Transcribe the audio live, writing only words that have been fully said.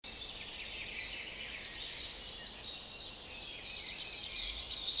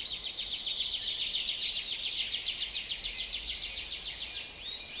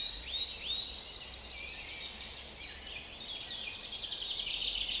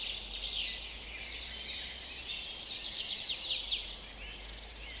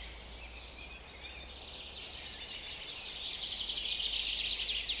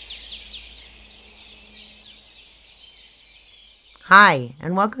Hi,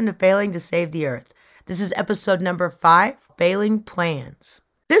 and welcome to Failing to Save the Earth. This is episode number 5, Failing Plans.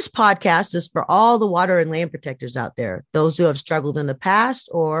 This podcast is for all the water and land protectors out there, those who have struggled in the past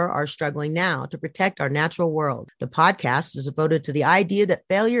or are struggling now to protect our natural world. The podcast is devoted to the idea that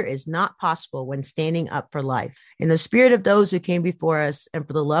failure is not possible when standing up for life. In the spirit of those who came before us and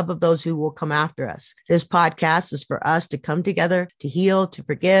for the love of those who will come after us, this podcast is for us to come together, to heal, to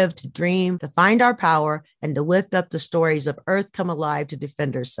forgive, to dream, to find our power, and to lift up the stories of Earth come alive to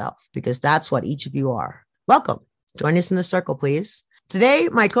defend herself, because that's what each of you are. Welcome. Join us in the circle, please. Today,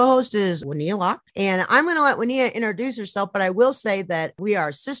 my co-host is Waniya Locke, and I'm going to let Waniya introduce herself, but I will say that we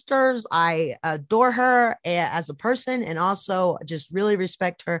are sisters. I adore her as a person and also just really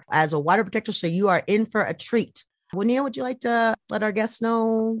respect her as a water protector, so you are in for a treat. Waniya, would you like to let our guests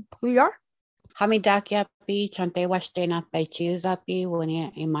know who you are? Hamidakyapi, Chante Wastena Paichizapi,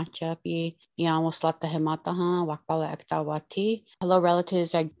 Waniya Imachapi, Yamoslata Hemataha, Wakpala Ektawati. Hello,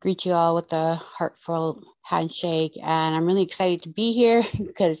 relatives. I greet you all with a heartfelt handshake, and I'm really excited to be here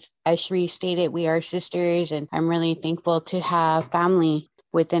because, as Shri stated, we are sisters, and I'm really thankful to have family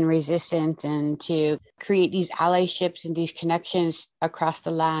within resistance and to create these allyships and these connections across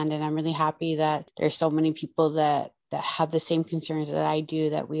the land. And I'm really happy that there's so many people that have the same concerns that I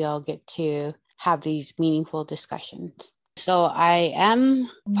do, that we all get to have these meaningful discussions. So I am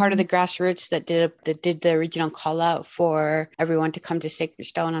part of the grassroots that did the original call out for everyone to come to Sacred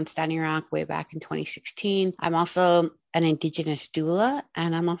Stone on Standing Rock way back in 2016. I'm also an Indigenous Doula,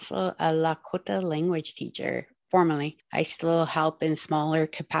 and I'm also a Lakota language teacher. Formally, I still help in smaller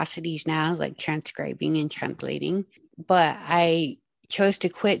capacities now, like transcribing and translating, but I chose to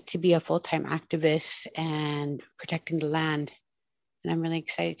quit to be a full-time activist and protecting the land. And I'm really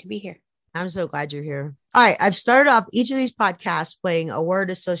excited to be here. I'm so glad you're here. All right. I've started off each of these podcasts playing a word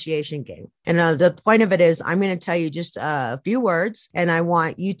association game. And the point of it is I'm going to tell you just a few words, and I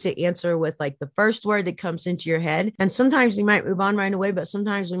want you to answer with like the first word that comes into your head. And sometimes we might move on right away, but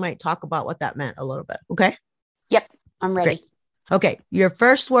sometimes we might talk about what that meant a little bit. Okay. Yep. I'm ready. Great. Okay. Your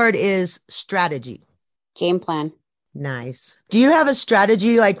first word is strategy. Game plan. Nice. Do you have a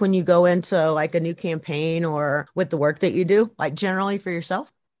strategy like when you go into like a new campaign or with the work that you do, like generally for yourself?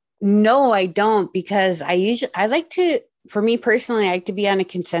 No, I don't, because I like to, for me personally, I like to be on a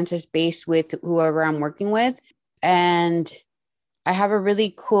consensus base with whoever I'm working with. And I have a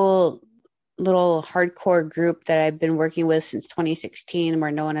really cool little hardcore group that I've been working with since 2016. We're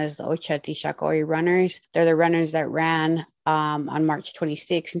known as the Ocheti Shakori runners. They're the runners that ran on March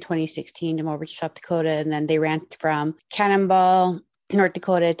 26 in 2016 to over to South Dakota. And then they ran from Cannonball, North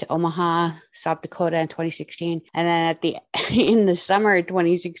Dakota to Omaha, South Dakota in 2016. And then in the summer of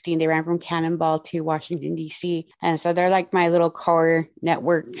 2016, they ran from Cannonball to Washington, D.C. And so they're like my little core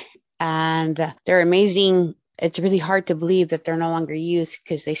network, and they're amazing. It's really hard to believe that they're no longer youth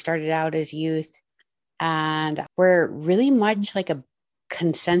because they started out as youth. And we're really much like a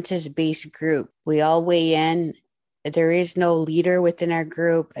consensus-based group. We all weigh in. There is no leader within our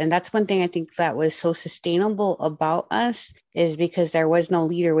group. And that's one thing I think that was so sustainable about us, is because there was no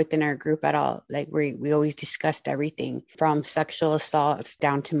leader within our group at all. Like we always discussed everything from sexual assaults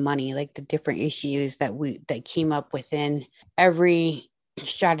down to money, like the different issues that came up within every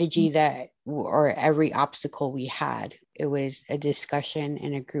strategy or every obstacle we had. It was a discussion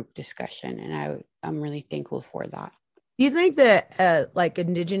and a group discussion. And I'm really thankful for that. Do you think that like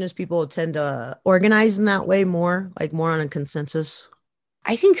Indigenous people tend to organize in that way more, like more on a consensus?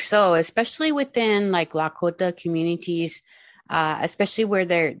 I think so, especially within like Lakota communities, especially where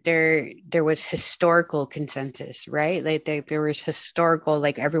there was historical consensus, right? Like there was historical,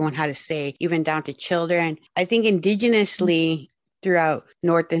 like everyone had to say, even down to children. I think indigenously throughout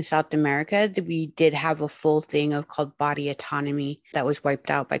North and South America, we did have a full thing called body autonomy that was wiped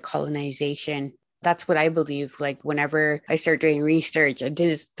out by colonization. That's what I believe. Like whenever I start doing research,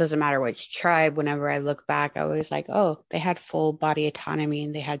 doesn't matter which tribe, whenever I look back, I was like, oh, they had full body autonomy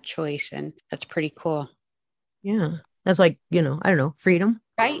and they had choice. And that's pretty cool. Yeah. That's like, I don't know, freedom.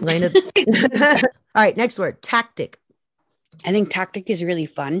 Right. All right. Next word, tactic. I think tactic is really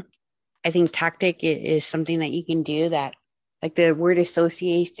fun. I think tactic is something that you can do that, like the word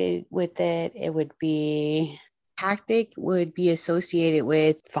associated with it would be, tactic would be associated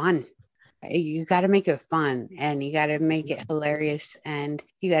with fun. You got to make it fun, and you got to make it hilarious, and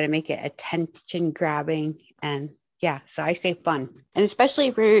you got to make it attention grabbing. And yeah, so I say fun. And especially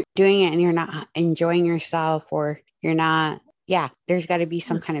if you're doing it and you're not enjoying yourself, or you're not, there's got to be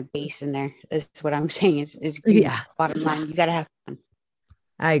some kind of base in there. That's what I'm saying is Yeah. Bottom line, you got to have fun.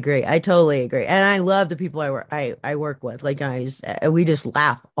 I agree. I totally agree. And I love the people I work with. Like we just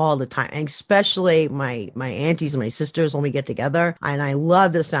laugh all the time. And especially my aunties and my sisters when we get together. And I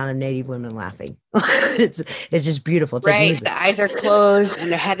love the sound of Native women laughing. It's it's just beautiful. It's like Right. music. The eyes are closed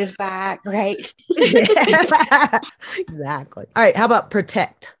and the head is back. Right. Yeah. Exactly. All right. How about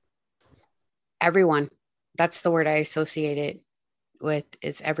protect? Everyone. That's the word I associate it with,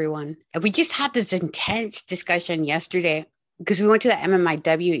 is everyone. And we just had this intense discussion yesterday because we went to the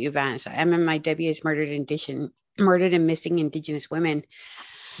MMIW event. So MMIW is murdered and missing Indigenous women.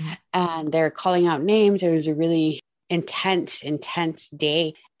 And they're calling out names. It was a really intense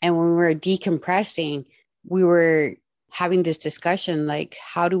day. And when we were decompressing, we were having this discussion, like,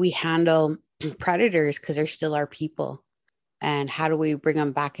 how do we handle predators? Because they're still our people. And how do we bring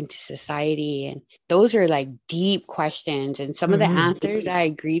them back into society? And those are like deep questions. And some of the answers I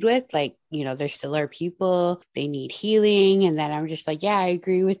agreed with, like, they're still our people. They need healing. And then I'm just like, yeah, I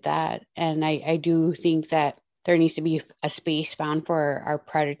agree with that. And I do think that there needs to be a space found for our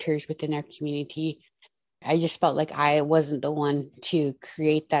predators within our community. I just felt like I wasn't the one to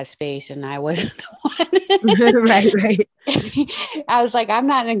create that space, and I wasn't the one. Right, right. I was like, I'm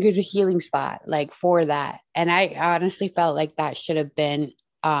not in a good healing spot, like, for that. And I honestly felt like that should have been,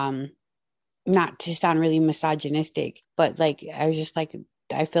 not to sound really misogynistic, but like, I was just like,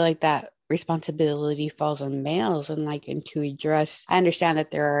 I feel like that responsibility falls on males, and to address, I understand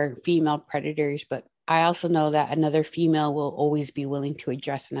that there are female predators, but I also know that another female will always be willing to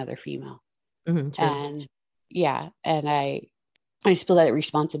address another female. And yeah, and I just feel that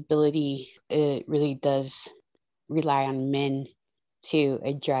responsibility, it really does rely on men to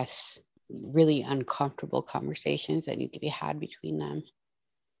address really uncomfortable conversations that need to be had between them.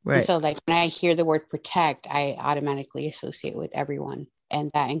 Right. And so, like, when I hear the word protect, I automatically associate with everyone.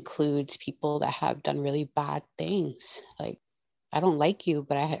 And that includes people that have done really bad things. Like, I don't like you,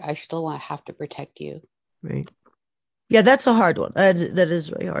 but I still have to protect you. Right. Yeah, that's a hard one. That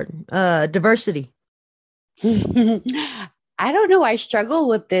is really hard. Diversity. I don't know. I struggle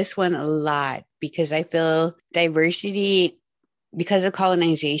with this one a lot because I feel diversity, because of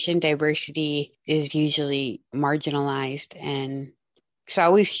colonization, diversity is usually marginalized. And so I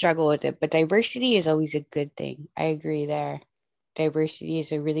always struggle with it. But diversity is always a good thing. I agree there. Diversity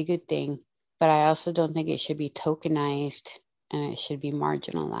is a really good thing. But I also don't think it should be tokenized, and it should be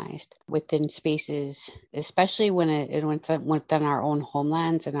marginalized within spaces, especially when it's within our own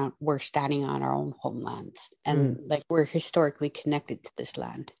homelands, and we're standing on our own homelands, and like, we're historically connected to this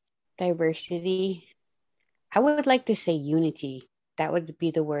land. Diversity, I would like to say unity. That would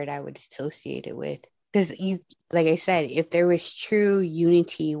be the word I would associate it with. Because like I said, if there was true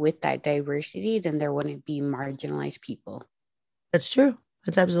unity with that diversity, then there wouldn't be marginalized people. That's true.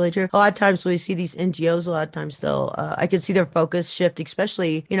 That's absolutely true. A lot of times when we see these NGOs, a lot of times I can see their focus shift,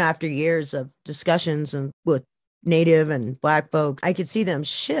 especially, after years of discussions and with Native and Black folks. I could see them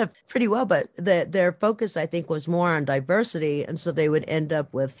shift pretty well, but their focus, I think, was more on diversity. And so they would end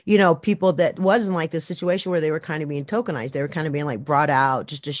up with, people that wasn't like this situation where they were kind of being tokenized. They were kind of being like brought out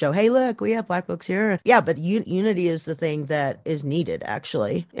just to show, hey, look, we have Black folks here. Yeah, but unity is the thing that is needed,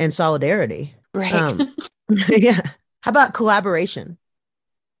 actually, and solidarity. Right. Yeah. How about collaboration?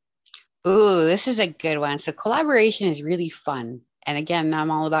 Ooh, this is a good one. So collaboration is really fun. And again, I'm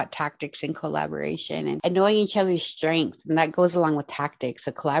all about tactics and collaboration and knowing each other's strengths. And that goes along with tactics.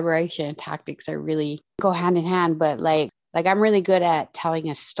 So collaboration and tactics are really go hand in hand. But like I'm really good at telling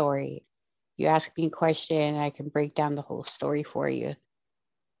a story. You ask me a question and I can break down the whole story for you.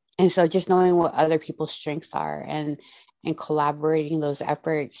 And so just knowing what other people's strengths are and collaborating those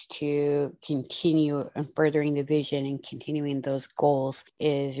efforts to continue and furthering the vision and continuing those goals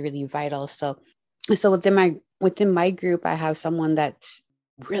is really vital. So within my group, I have someone that's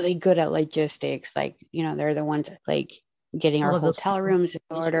really good at logistics. Like, they're the ones like getting our hotel rooms in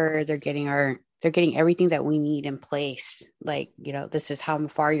order. They're getting everything that we need in place. Like, this is how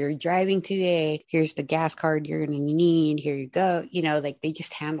far you're driving today. Here's the gas card you're going to need. Here you go. Like, they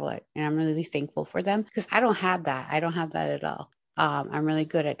just handle it. And I'm really thankful for them because I don't have that. I don't have that at all. I'm really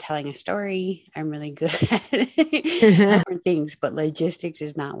good at telling a story. I'm really good at different things, but logistics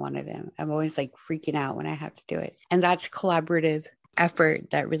is not one of them. I'm always like freaking out when I have to do it. And that's collaborative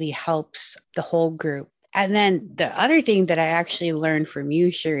effort that really helps the whole group. And then the other thing that I actually learned from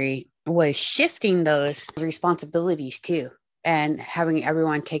you, Cherri, was shifting those responsibilities too, and having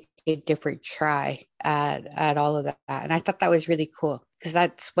everyone take a different try at all of that. And I thought that was really cool because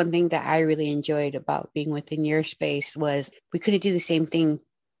that's one thing that I really enjoyed about being within your space was we couldn't do the same thing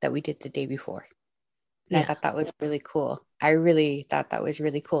that we did the day before. And I thought that was really cool. I really thought that was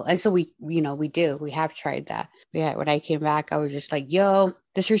really cool. And so we have tried that. Yeah. When I came back, I was just like, yo,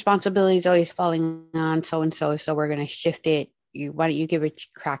 this responsibility is always falling on so-and-so. So we're going to shift it. Why don't you give a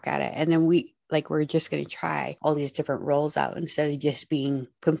crack at it? And then we're just going to try all these different roles out instead of just being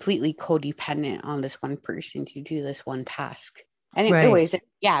completely codependent on this one person to do this one task. And it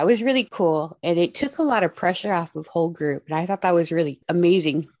was really cool. And it took a lot of pressure off of whole group. And I thought that was really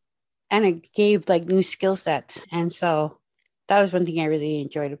amazing. And it gave like new skill sets. And so that was one thing I really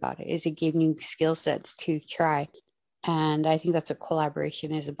enjoyed about it, is it gave new skill sets to try. And I think that's what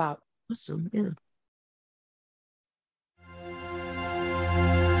collaboration is about. Awesome. Yeah.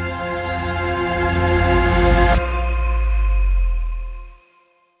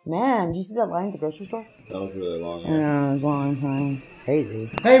 Man, did you see that line at the grocery store? That was really long. Yeah, it was a long time. Crazy.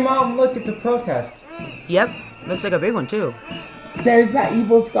 Hey, Mom, look, it's a protest. Yep, looks like a big one, too. There's that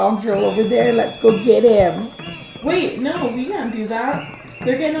evil scoundrel over there. Let's go get him. Wait, no, we can't do that.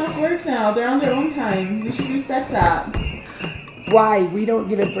 They're getting off work now. They're on their own time. We should respect that. Why? We don't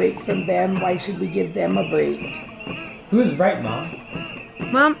get a break from them. Why should we give them a break? Who's right, Mom?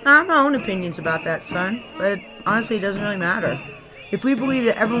 Mom, I have my own opinions about that, son. But honestly, it doesn't really matter. If we believe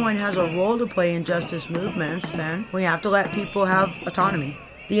that everyone has a role to play in justice movements, then we have to let people have autonomy.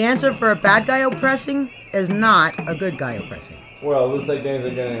 The answer for a bad guy oppressing is not a good guy oppressing. Well, looks like things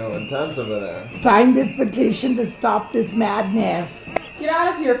are getting intense over there. Sign this petition to stop this madness. Get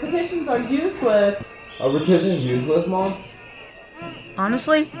out of here. Petitions are useless. Are petitions useless, Mom?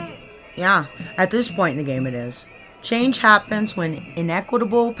 Honestly, yeah. At this point in the game, it is. Change happens when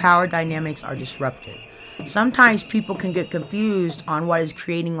inequitable power dynamics are disrupted. Sometimes people can get confused on what is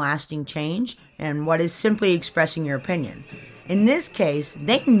creating lasting change and what is simply expressing your opinion. In this case,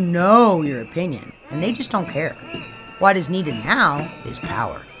 they know your opinion and they just don't care. What is needed now is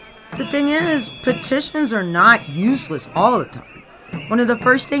power. The thing is, petitions are not useless all the time. One of the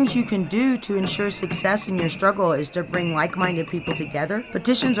first things you can do to ensure success in your struggle is to bring like-minded people together.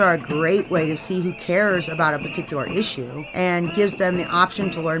 Petitions are a great way to see who cares about a particular issue and gives them the option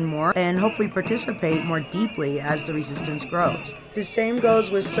to learn more and hopefully participate more deeply as the resistance grows. The same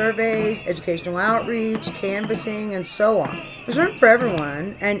goes with surveys, educational outreach, canvassing, and so on. There's room for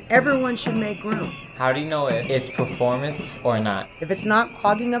everyone, and everyone should make room. How do you know if it's performance or not? If it's not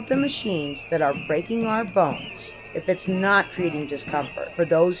clogging up the machines that are breaking our bones, if it's not creating discomfort for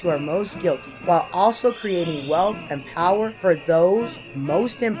those who are most guilty, while also creating wealth and power for those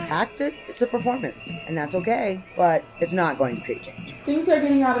most impacted, it's a performance. And that's okay, but it's not going to create change. Things are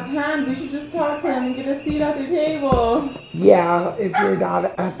getting out of hand. We should just talk to them and get a seat at their table. Yeah, if you're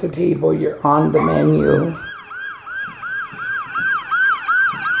not at the table, you're on the menu.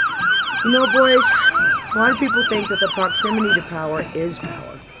 You know, boys, a lot of people think that the proximity to power is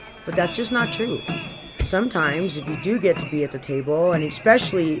power, but that's just not true. Sometimes, if you do get to be at the table, and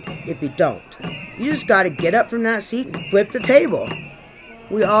especially if you don't, you just gotta get up from that seat and flip the table.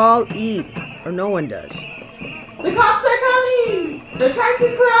 We all eat, or no one does. The cops are coming! They're trying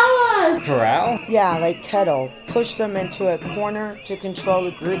to corral us! Corral? Yeah, like kettle. Push them into a corner to control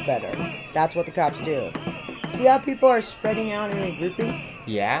the group better. That's what the cops do. See how people are spreading out and regrouping?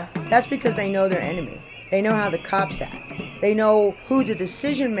 Yeah? That's because they know their enemy. They know how the cops act. They know who the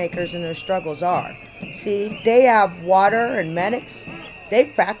decision makers in their struggles are. See, they have water and medics.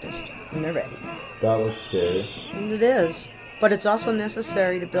 They've practiced and they're ready. That looks scary. And it is, but it's also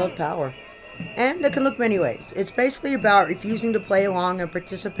necessary to build power. And it can look many ways. It's basically about refusing to play along and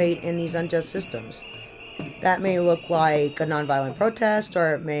participate in these unjust systems. That may look like a nonviolent protest,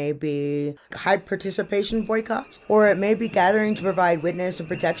 or it may be high participation boycotts, or it may be gathering to provide witness and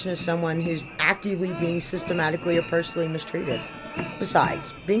protection to someone who's actively being systematically or personally mistreated.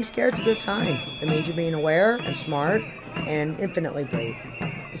 Besides, being scared is a good sign. It means you're being aware and smart and infinitely brave.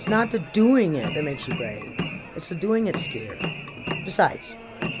 It's not the doing it that makes you brave. It's the doing it scared. Besides,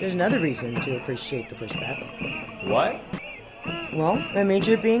 there's another reason to appreciate the pushback. What? Well, it means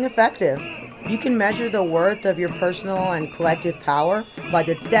you're being effective. You can measure the worth of your personal and collective power by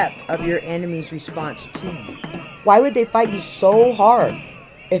the depth of your enemy's response to you. Why would they fight you so hard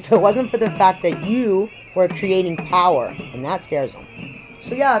if it wasn't for the fact that you were creating power? And that scares them.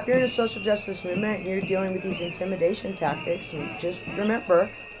 So yeah, if you're in a social justice movement and you're dealing with these intimidation tactics, just remember,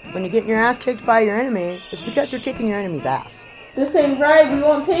 when you're getting your ass kicked by your enemy, it's because you're kicking your enemy's ass. This ain't right. We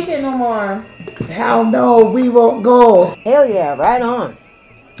won't take it no more. Hell no, we won't go. Hell yeah, right on.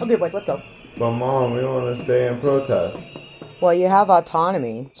 Okay, boys, let's go. But Mom, we want to stay and protest. Well, you have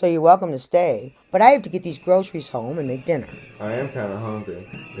autonomy, so you're welcome to stay. But I have to get these groceries home and make dinner. I am kind of hungry.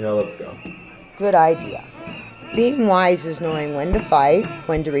 Yeah, let's go. Good idea. Being wise is knowing when to fight,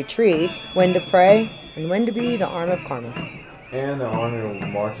 when to retreat, when to pray, and when to be the arm of karma. And the army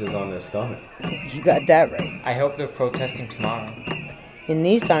marches on their stomach. You got that right. I hope they're protesting tomorrow. In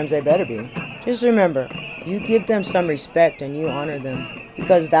these times, they better be. Just remember, you give them some respect and you honor them,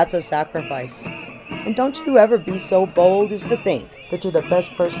 because that's a sacrifice. And don't you ever be so bold as to think that you're the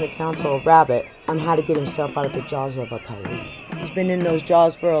best person to counsel a rabbit on how to get himself out of the jaws of a coyote. He's been in those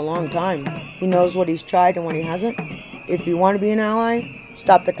jaws for a long time. He knows what he's tried and what he hasn't. If you want to be an ally,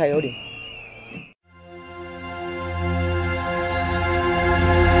 stop the coyote.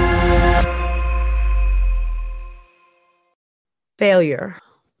 Failure.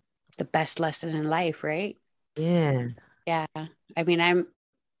 The best lesson in life, right? Yeah. Yeah. I mean,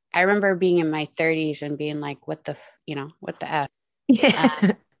 I remember being in my 30s and being like, what the F?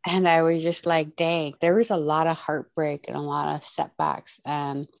 Yeah. And I was just like, dang, there was a lot of heartbreak and a lot of setbacks.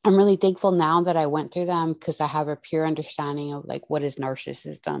 And I'm really thankful now that I went through them, because I have a pure understanding of like, what is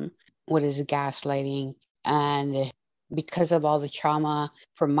narcissism? What is gaslighting? And because of all the trauma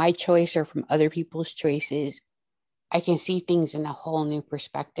from my choice or from other people's choices, I can see things in a whole new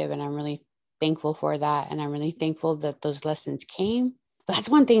perspective. And I'm really thankful for that. And I'm really thankful that those lessons came. That's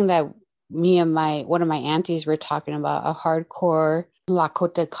one thing that me and one of my aunties were talking about. A hardcore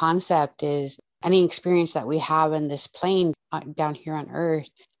Lakota concept is any experience that we have in this plane down here on Earth,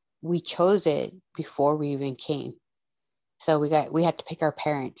 we chose it before we even came. So we had to pick our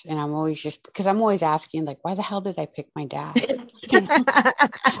parents. And I'm always asking, like, why the hell did I pick my dad? Why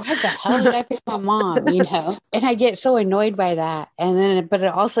the hell did I pick my mom? And I get so annoyed by that. But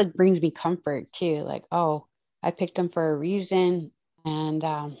it also brings me comfort too. Like, oh, I picked him for a reason. And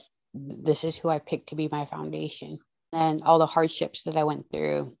this is who I picked to be my foundation. And all the hardships that I went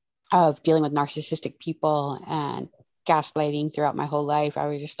through of dealing with narcissistic people and gaslighting throughout my whole life, I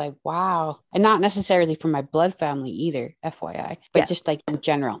was just like, wow. And not necessarily from my blood family either, FYI, but just like in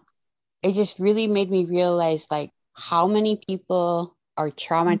general. It just really made me realize like how many people are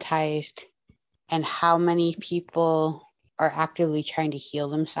traumatized and how many people are actively trying to heal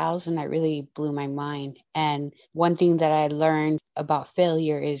themselves. And that really blew my mind. And one thing that I learned about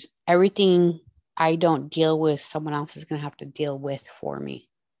failure is everything I don't deal with, someone else is going to have to deal with for me.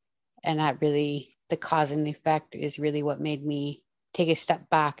 And that really, the cause and the effect is really what made me take a step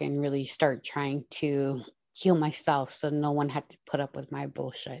back and really start trying to heal myself, so no one had to put up with my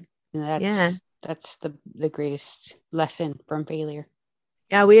bullshit. And that's the greatest lesson from failure.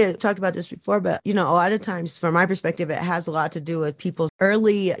 Yeah, we had talked about this before, but, a lot of times from my perspective, it has a lot to do with people's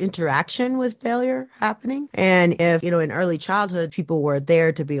early interaction with failure happening. And if, in early childhood, people were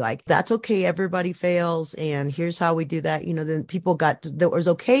there to be like, that's okay, everybody fails. And here's how we do that. Then people that it was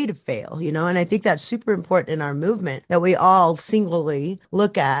okay to fail, and I think that's super important in our movement, that we all singly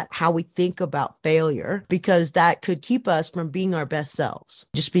look at how we think about failure, because that could keep us from being our best selves,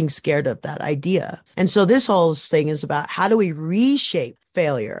 just being scared of that idea. And so this whole thing is about how do we reshape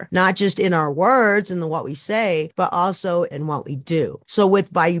failure, not just in our words and what we say, but also in what we do. So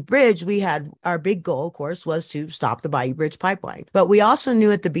with Bayou Bridge, we had our big goal, of course, was to stop the Bayou Bridge pipeline. But we also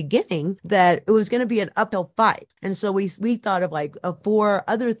knew at the beginning that it was going to be an uphill fight. And so we thought of like 4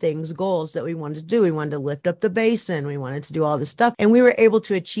 other goals that we wanted to do. We wanted to lift up the basin. We wanted to do all this stuff. And we were able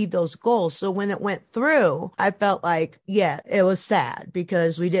to achieve those goals. So when it went through, I felt like, it was sad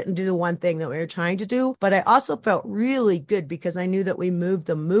because we didn't do the one thing that we were trying to do. But I also felt really good because I knew that we moved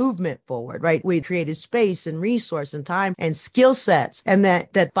the movement forward, right? We created space and resource and time and skill sets, and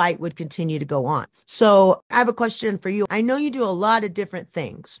that fight would continue to go on. So I have a question for you. I know you do a lot of different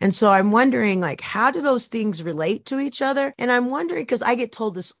things. And so I'm wondering, like, how do those things relate to each other? And I'm wondering, because I get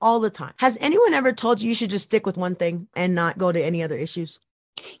told this all the time. Has anyone ever told you should just stick with one thing and not go to any other issues?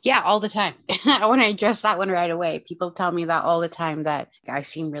 Yeah, all the time. I want to address that one right away. People tell me that all the time, that I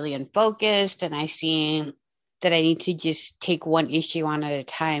seem really unfocused and I seem that I need to just take one issue on at a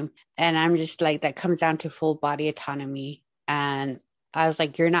time. And I'm just like, that comes down to full body autonomy. And I was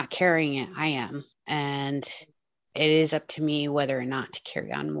like, you're not carrying it. I am. And it is up to me whether or not to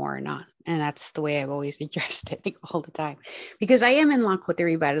carry on more or not. And that's the way I've always addressed it all the time. Because I am in Lakota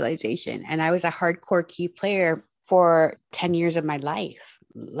revitalization, and I was a hardcore key player for 10 years of my life.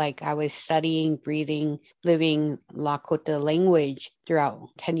 Like, I was studying, breathing, living Lakota language throughout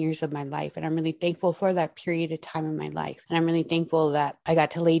 10 years of my life. And I'm really thankful for that period of time in my life. And I'm really thankful that I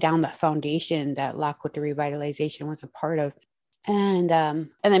got to lay down that foundation that Lakota revitalization was a part of. And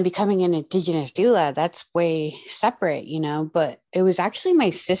then becoming an Indigenous doula, that's way separate, but it was actually my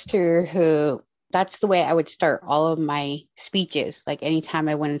sister who, that's the way I would start all of my speeches. Like, anytime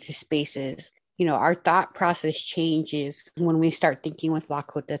I went into spaces, our thought process changes when we start thinking with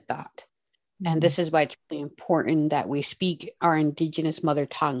Lakota thought. Mm-hmm. And this is why it's really important that we speak our Indigenous mother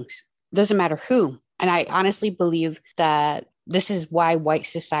tongues. Doesn't matter who. And I honestly believe that this is why white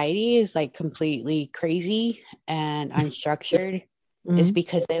society is like completely crazy and unstructured, is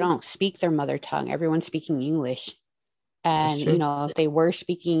because they don't speak their mother tongue. Everyone's speaking English. And, if they were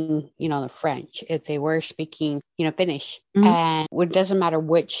speaking, the French, if they were speaking, Finnish, and it doesn't matter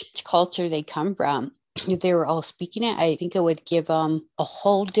which culture they come from, if they were all speaking it, I think it would give them a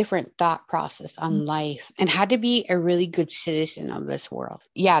whole different thought process on life and how to be a really good citizen of this world.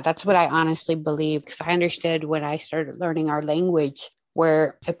 Yeah, that's what I honestly believe, because I understood when I started learning our language,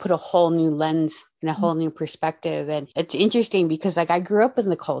 where I put a whole new lens and a whole new perspective. And it's interesting because like I grew up in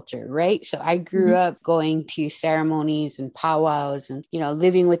the culture, right? So I grew up going to ceremonies and powwows and,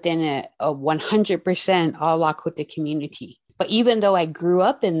 living within a 100% all Lakota community. But even though I grew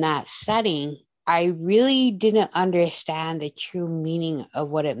up in that setting, I really didn't understand the true meaning of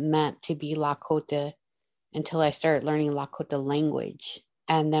what it meant to be Lakota until I started learning Lakota language.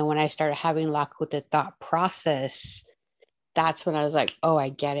 And then when I started having Lakota thought process, that's when I was like, oh, I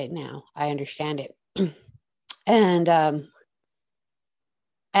get it now. I understand it. And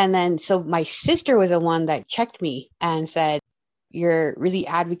then, so my sister was the one that checked me and said, you're really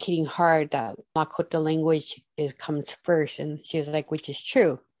advocating hard that Lakota language comes first. And she was like, which is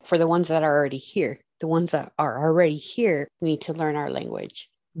true for the ones that are already here. The ones that are already here need to learn our language.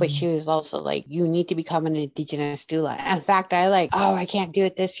 But she was also like, you need to become an Indigenous doula. In fact, I can't do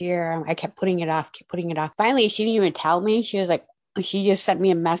it this year. I kept putting it off. Finally, she didn't even tell me. She was like, she just sent me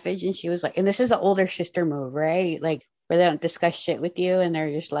a message and she was like, and this is the older sister move, right? Like where they don't discuss shit with you. And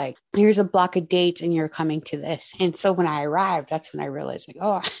they're just like, here's a block of dates and you're coming to this. And so when I arrived, that's when I realized like,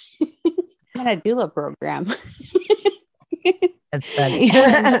 oh, I'm in a doula program. That's funny.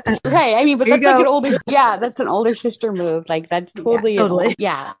 Right. I mean, but that's like that's an older sister move. Like that's totally,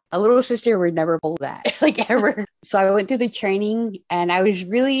 a little sister would never pull that like ever. So I went through the training and I was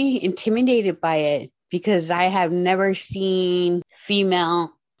really intimidated by it because I have never seen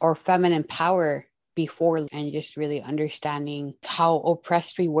female or feminine power before, and just really understanding how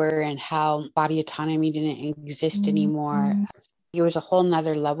oppressed we were and how body autonomy didn't exist anymore. It was a whole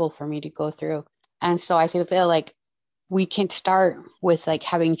nother level for me to go through. And so I feel like we can start with like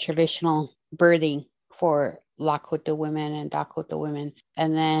having traditional birthing for Lakota women and Dakota women.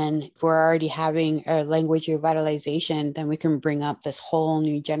 And then if we're already having a language revitalization, then we can bring up this whole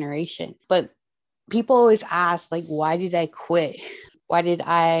new generation. But people always ask, like, why did I quit? Why did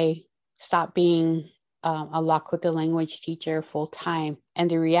I stop being a Lakota language teacher full time? And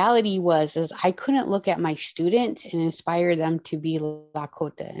the reality is I couldn't look at my students and inspire them to be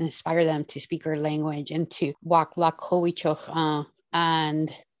Lakota and inspire them to speak our language and to walk Lakowichoch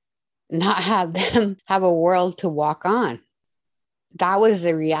and not have them have a world to walk on. That was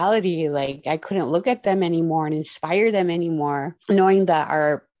the reality. Like I couldn't look at them anymore and inspire them anymore, knowing that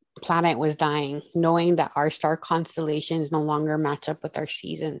our planet was dying, knowing that our star constellations no longer match up with our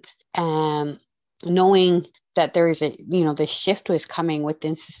seasons, and knowing that there is the shift was coming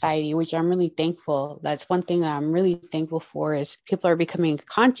within society, which I'm really thankful. That's one thing that I'm really thankful for is people are becoming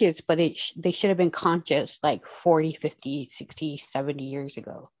conscious, but they should have been conscious like 40, 50, 60, 70 years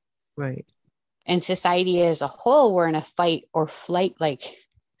ago. Right. And society as a whole, we're in a fight or flight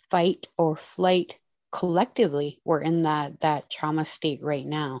collectively. We're in that trauma state right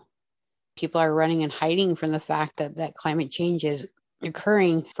now. People are running and hiding from the fact that climate change is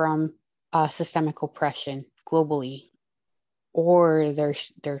occurring from systemic oppression globally, or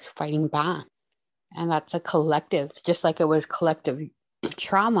they're fighting back. And that's a collective, just like it was collective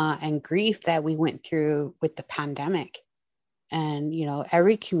trauma and grief that we went through with the pandemic. And,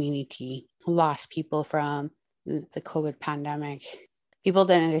 every community lost people from the COVID pandemic. People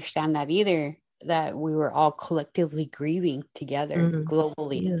didn't understand that either, that we were all collectively grieving together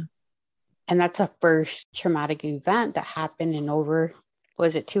globally. Yeah. And that's a first traumatic event that happened in over,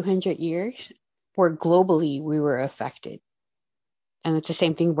 200 years, where globally we were affected. And it's the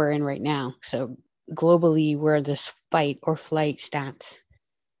same thing we're in right now. So globally, we're in this fight or flight stance.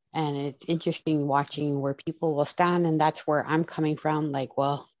 And it's interesting watching where people will stand. And that's where I'm coming from. Like,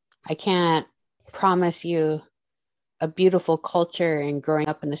 well, I can't promise you a beautiful culture and growing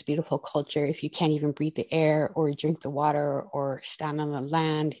up in this beautiful culture if you can't even breathe the air or drink the water or stand on the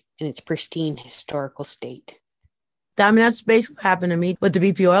land in its pristine historical state. I mean, that's basically what happened to me with the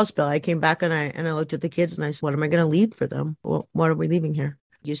BP oil spill. I came back and I looked at the kids and I said, what am I going to leave for them? Well, what are we leaving here?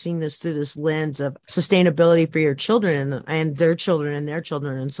 You're seeing this through this lens of sustainability for your children and their children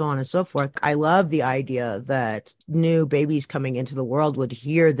and so on and so forth. I love the idea that new babies coming into the world would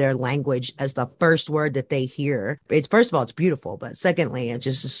hear their language as the first word that they hear. It's first of all, it's beautiful, but secondly, it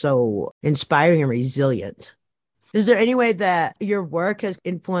just is so inspiring and resilient. Is there any way that your work has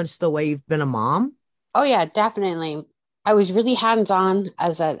influenced the way you've been a mom? Oh, yeah, definitely. I was really hands-on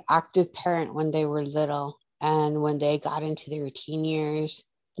as an active parent when they were little. And when they got into their teen years,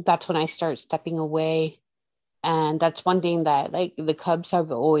 that's when I start stepping away. And that's one thing that like the Cubs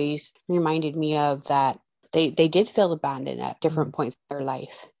have always reminded me of, that they did feel abandoned at different points in their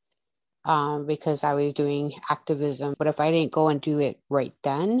life, because I was doing activism. But if I didn't go and do it right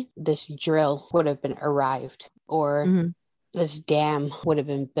then, this drill would have been arrived, or this dam would have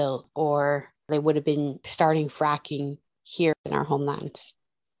been built, or they would have been starting fracking here in our homelands.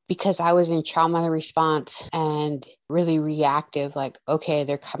 Because I was in trauma response and really reactive, like, okay,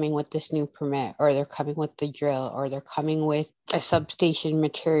 they're coming with this new permit, or they're coming with the drill, or they're coming with a substation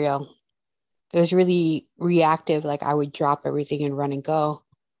material. It was really reactive, like I would drop everything and run and go.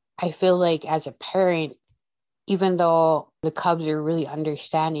 I feel like as a parent, even though the Cubs are really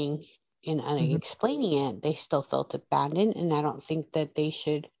understanding and explaining it, they still felt abandoned. And I don't think that they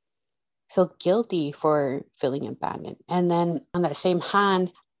should feel guilty for feeling abandoned. And then on that same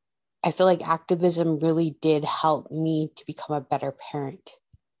hand, I feel like activism really did help me to become a better parent,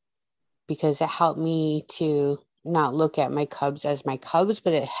 because it helped me to not look at my Cubs as my Cubs,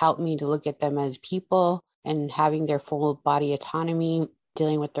 but it helped me to look at them as people and having their full body autonomy,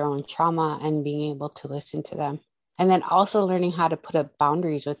 dealing with their own trauma, and being able to listen to them. And then also learning how to put up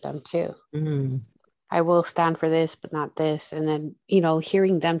boundaries with them too. I will stand for this, but not this. And then,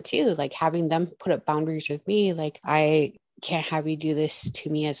 hearing them too, like having them put up boundaries with me, like, I can't have you do this to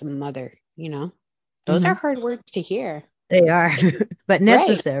me as a mother, those are hard words to hear. They are, but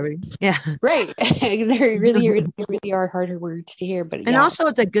necessary. Right. Yeah. Right. They really are harder words to hear, but and also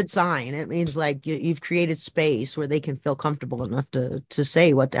it's a good sign. It means like you've created space where they can feel comfortable enough to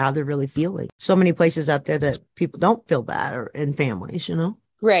say how they're really feeling. So many places out there that people don't feel that, or in families,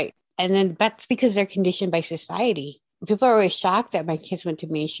 Right. And then that's because they're conditioned by society. People are always shocked that my kids went to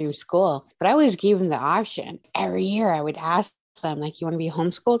mainstream school, but I always gave them the option. Every year I would ask them, like, you want to be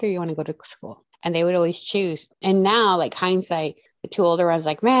homeschooled or you want to go to school? And they would always choose. And now, like, hindsight, the two older ones,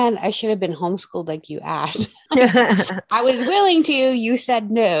 like, man, I should have been homeschooled like you asked. I was willing to, you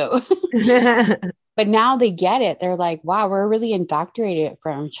said no. But now they get it. They're like, wow, we're really indoctrinated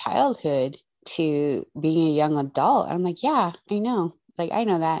from childhood to being a young adult. I'm like, yeah, I know. Like, I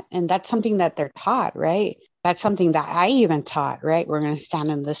know that. And that's something that they're taught, right? That's something that I even taught, right? We're going to stand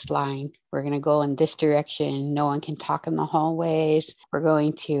in this line. We're going to go in this direction. No one can talk in the hallways. We're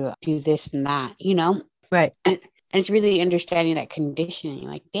going to do this and that, Right. And it's really understanding that conditioning,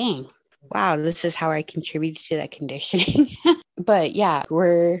 like, dang, wow, this is how I contributed to that conditioning. But yeah,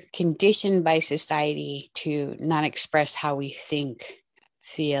 we're conditioned by society to not express how we think,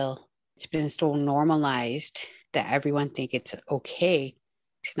 feel. It's been so normalized that everyone think it's okay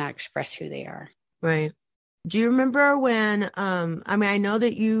to not express who they are. Right. Do you remember when, I know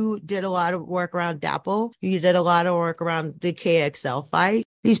that you did a lot of work around DAPL. You did a lot of work around the KXL fight.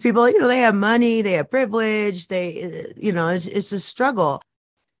 These people, they have money, they have privilege, it's a struggle.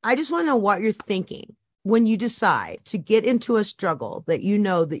 I just want to know what you're thinking when you decide to get into a struggle that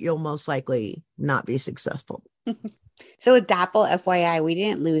that you'll most likely not be successful. So with DAPL, FYI, we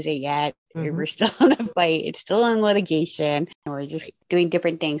didn't lose it yet. We're still in the fight. It's still in litigation. We're just doing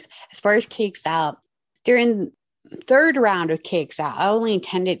different things. As far as KXL, during third round of KXL, I only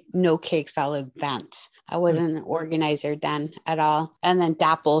attended no KXL events. I wasn't an organizer then at all. And then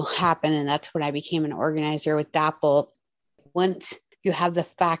DAPL happened, and that's when I became an organizer with DAPL. Once you have the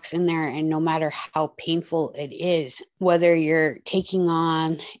facts in there, and no matter how painful it is, whether you're taking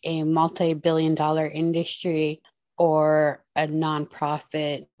on a multi-billion-dollar industry or a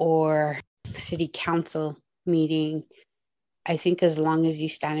nonprofit or city council meeting, I think as long as you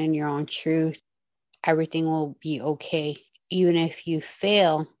stand in your own truth, everything will be okay. Even if you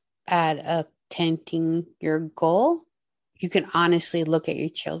fail at attempting your goal, you can honestly look at your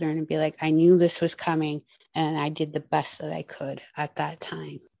children and be like, I knew this was coming and I did the best that I could at that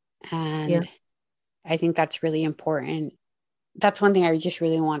time. And I think that's really important. That's one thing I just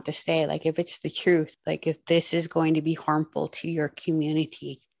really want to say. Like, if it's the truth, like if this is going to be harmful to your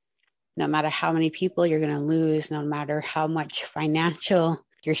community, no matter how many people you're going to lose, no matter how much financial,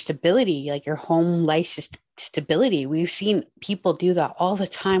 your stability, like your home life stability. We've seen people do that all the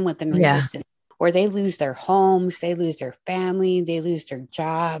time within resistance, where they lose their homes, they lose their family, they lose their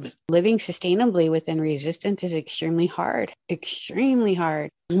jobs. Living sustainably within resistance is extremely hard.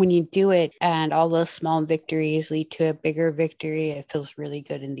 When you do it and all those small victories lead to a bigger victory, it feels really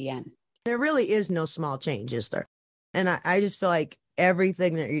good in the end. There really is no small change, is there? And I just feel like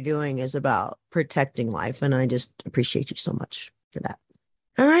everything that you're doing is about protecting life. And I just appreciate you so much for that.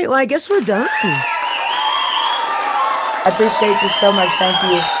 All right. Well, I guess we're done. I appreciate you so much. Thank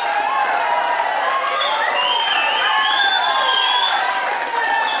you.